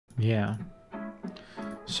Yeah.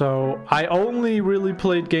 So I only really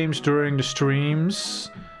played games during the streams.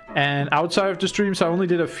 And outside of the streams, I only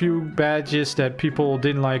did a few badges that people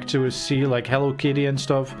didn't like to see, like Hello Kitty and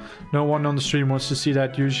stuff. No one on the stream wants to see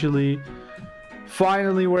that usually.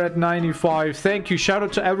 Finally, we're at 95. Thank you. Shout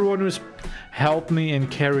out to everyone who's helped me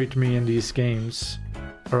and carried me in these games.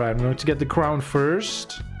 Alright, I'm going to get the crown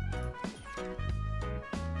first.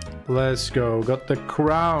 Let's go. Got the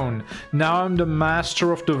crown. Now I'm the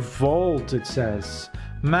master of the vault, it says.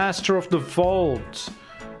 Master of the vault.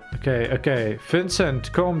 Okay, okay.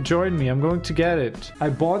 Vincent, come join me. I'm going to get it. I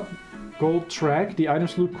bought gold track. The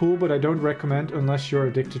items look cool, but I don't recommend unless you're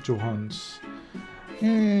addicted to hunts.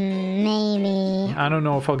 Maybe. I don't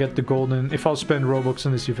know if I'll get the golden, if I'll spend Robux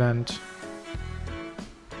on this event.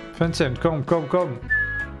 Vincent, come, come, come.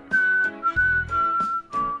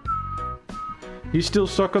 He's still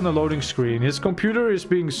stuck on the loading screen. His computer is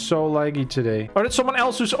being so laggy today. Or there's someone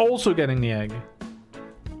else who's also getting the egg.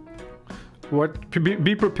 What?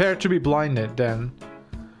 Be prepared to be blinded then.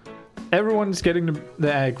 Everyone's getting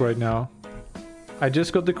the egg right now. I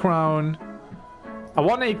just got the crown. I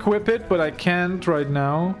want to equip it, but I can't right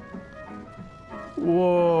now.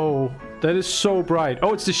 Whoa. That is so bright.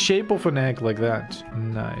 Oh, it's the shape of an egg like that.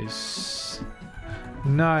 Nice.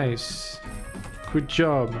 Nice. Good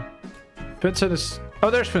job. Vincent is... Oh,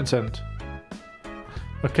 there's Vincent.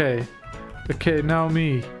 Okay. Okay, now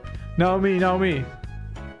me. Now me, now me.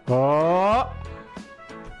 Oh!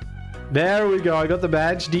 There we go. I got the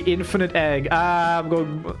badge. The infinite egg. Ah, I'm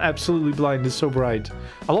going absolutely blind. It's so bright.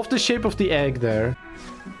 I love the shape of the egg there.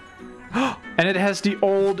 And it has the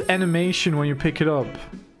old animation when you pick it up.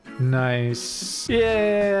 Nice.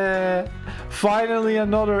 Yeah! Finally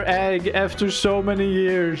another egg after so many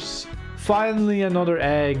years. Finally another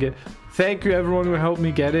egg. Thank you everyone who helped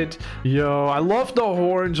me get it. Yo, I love the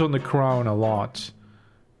horns on the crown a lot.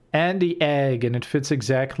 And the egg, and it fits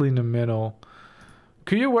exactly in the middle.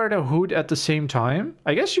 Could you wear the hood at the same time?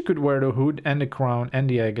 I guess you could wear the hood and the crown and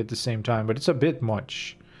the egg at the same time, but it's a bit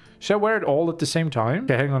much. Should I wear it all at the same time?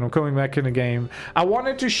 Okay, hang on, I'm coming back in the game. I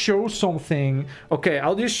wanted to show something. Okay,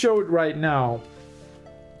 I'll just show it right now.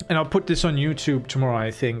 And I'll put this on YouTube tomorrow,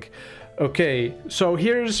 I think. Okay, so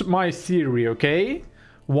here's my theory, okay?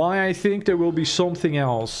 Why I think there will be something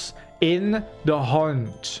else in the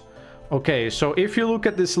hunt. Okay, so if you look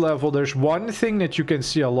at this level, there's one thing that you can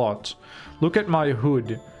see a lot. Look at my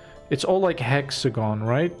hood. It's all like hexagon,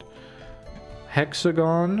 right?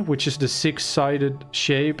 Hexagon, which is the six-sided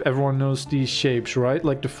shape. Everyone knows these shapes, right?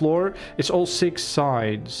 Like the floor, it's all 6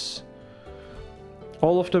 sides.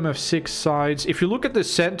 All of them have 6 sides. If you look at the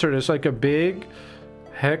center, there's like a big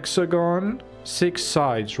hexagon, 6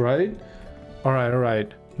 sides, right? All right, all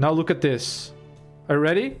right. Now look at this. Are you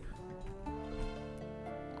ready?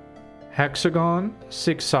 Hexagon,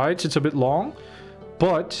 6 sides. It's a bit long,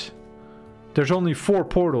 but there's only 4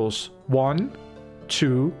 portals. 1,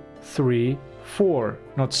 2, 3, 4,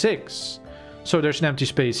 not 6. So there's an empty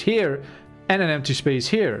space here and an empty space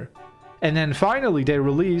here. And then finally they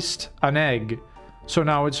released an egg. So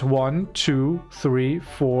now it's 1, 2, 3,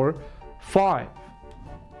 4, 5.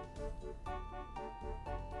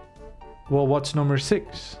 Well, what's number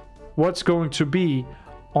 6? What's going to be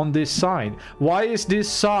on this side? Why is this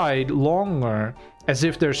side longer? As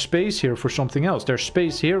if there's space here for something else. There's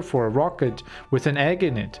space here for a rocket with an egg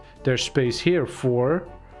in it. There's space here for...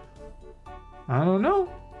 I don't know.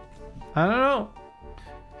 I don't know.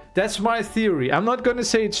 That's my theory. I'm not gonna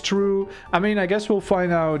say it's true. I mean, I guess we'll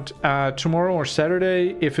find out tomorrow or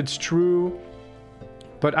Saturday if it's true.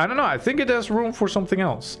 But I don't know. I think it has room for something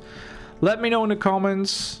else. Let me know in the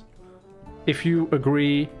comments if you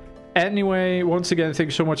agree. Anyway, once again, thank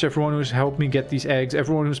you so much everyone who's helped me get these eggs.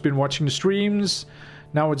 Everyone who's been watching the streams.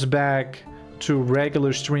 Now it's back to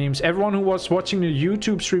regular streams. Everyone who was watching the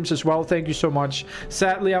YouTube streams as well, thank you so much.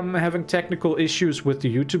 Sadly, I'm having technical issues with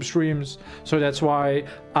the YouTube streams, so that's why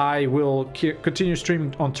I will continue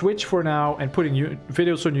streaming on Twitch for now and putting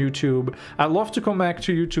videos on YouTube. I'd love to come back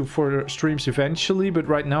to YouTube for streams eventually, but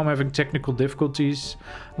right now I'm having technical difficulties.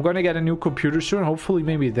 I'm gonna get a new computer soon. Hopefully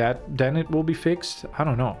maybe then it will be fixed. I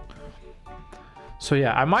don't know. So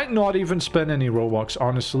yeah, I might not even spend any Robux,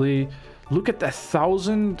 honestly. Look at that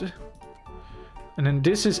 1,000. And then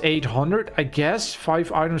this is 800, I guess.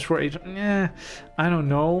 5 items for 800. Yeah, I don't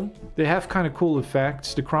know. They have kind of cool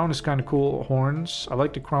effects. The crown is kind of cool. Horns. I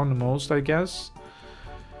like the crown the most, I guess.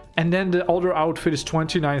 And then the other outfit is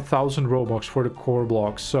 29,000 Robux for the core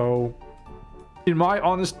block. So, in my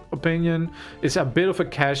honest opinion, it's a bit of a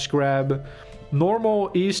cash grab.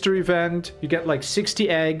 Normal Easter event, you get like 60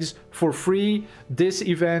 eggs for free. This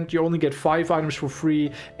event, you only get 5 items for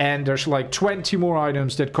free. And there's like 20 more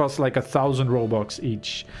items that cost like 1,000 Robux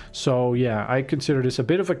each. So yeah, I consider this a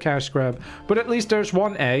bit of a cash grab. But at least there's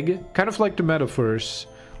 1 egg, kind of like the metaverse.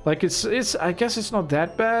 Like it's I guess it's not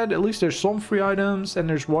that bad. At least there's some free items and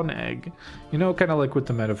there's 1 egg. You know, kind of like with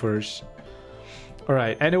the metaverse.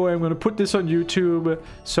 Alright, anyway, I'm going to put this on YouTube.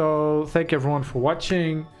 So thank everyone for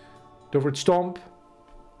watching. Don't forget to stomp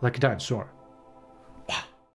like a dinosaur.